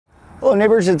Hello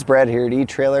neighbors, it's Brad here at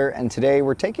eTrailer, and today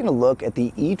we're taking a look at the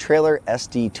eTrailer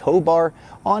SD tow bar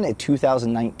on a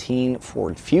 2019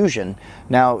 Ford Fusion.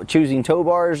 Now, choosing tow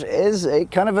bars is a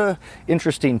kind of a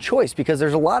interesting choice because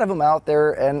there's a lot of them out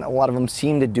there and a lot of them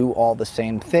seem to do all the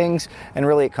same things, and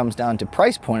really it comes down to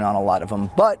price point on a lot of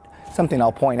them. But something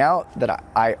I'll point out that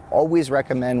I always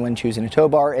recommend when choosing a tow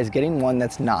bar is getting one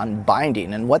that's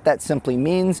non-binding. And what that simply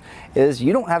means is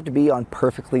you don't have to be on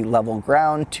perfectly level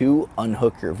ground to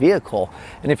unhook your vehicle.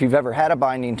 And if you've ever had a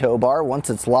binding tow bar, once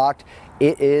it's locked,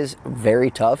 it is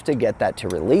very tough to get that to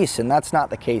release, and that's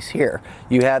not the case here.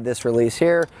 You have this release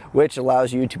here, which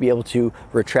allows you to be able to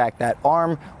retract that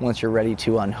arm once you're ready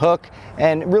to unhook,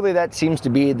 and really that seems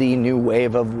to be the new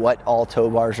wave of what all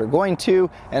tow bars are going to,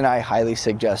 and I highly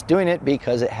suggest doing it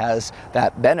because it has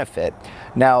that benefit.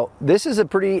 Now, this is a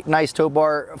pretty nice tow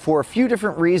bar for a few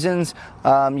different reasons.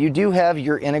 You do have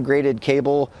your integrated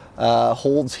cable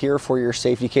holds here for your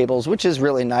safety cables, which is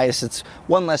really nice. It's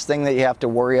one less thing that you have to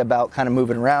worry about kind of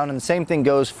moving around. And the same thing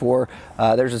goes for,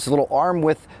 there's this little arm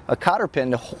with a cotter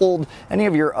pin to hold any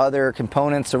of your other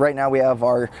components. So right now we have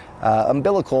our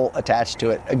umbilical attached to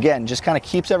it. Again, just kind of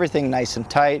keeps everything nice and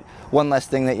tight. One less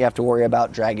thing that you have to worry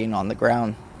about dragging on the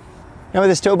ground. Now with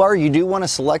this tow bar, you do want to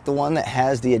select the one that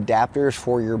has the adapters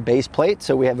for your base plate.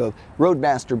 So we have a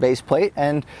Roadmaster base plate,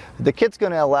 and the kit's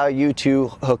going to allow you to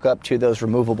hook up to those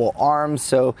removable arms.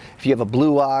 So if you have a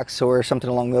Blue Ox or something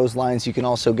along those lines, you can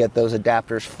also get those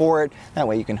adapters for it. That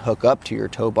way you can hook up to your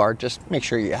tow bar. Just make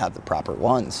sure you have the proper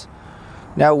ones.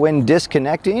 Now when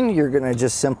disconnecting, you're going to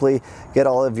just simply get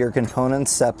all of your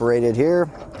components separated here.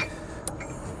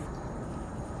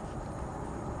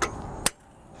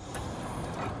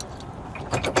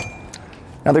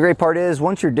 Now the great part is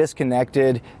once you're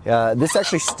disconnected, this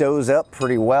actually stows up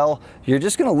pretty well. You're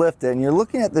just going to lift it and you're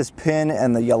looking at this pin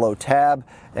and the yellow tab,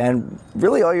 and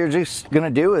really all you're just going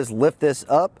to do is lift this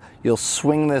up. You'll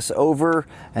swing this over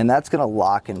and that's going to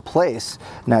lock in place.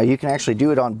 Now you can actually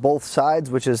do it on both sides,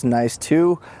 which is nice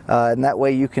too, and that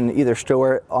way you can either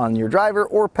store it on your driver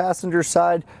or passenger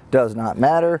side, does not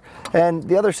matter. And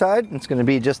the other side, it's going to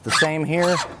be just the same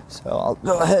here. So I'll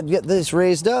go ahead and get this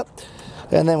raised up.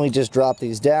 And then we just drop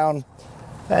these down.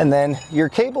 And then your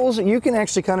cables, you can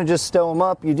actually kind of just stow them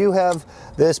up. You do have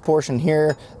this portion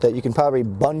here that you can probably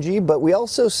bungee, but we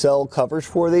also sell covers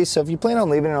for these. So if you plan on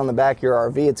leaving it on the back of your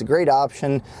RV, it's a great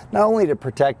option, not only to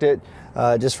protect it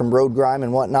just from road grime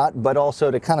and whatnot, but also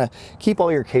to kind of keep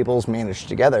all your cables managed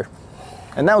together.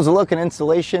 And that was a look at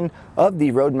installation of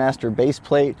the Roadmaster base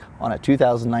plate on a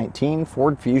 2019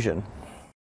 Ford Fusion.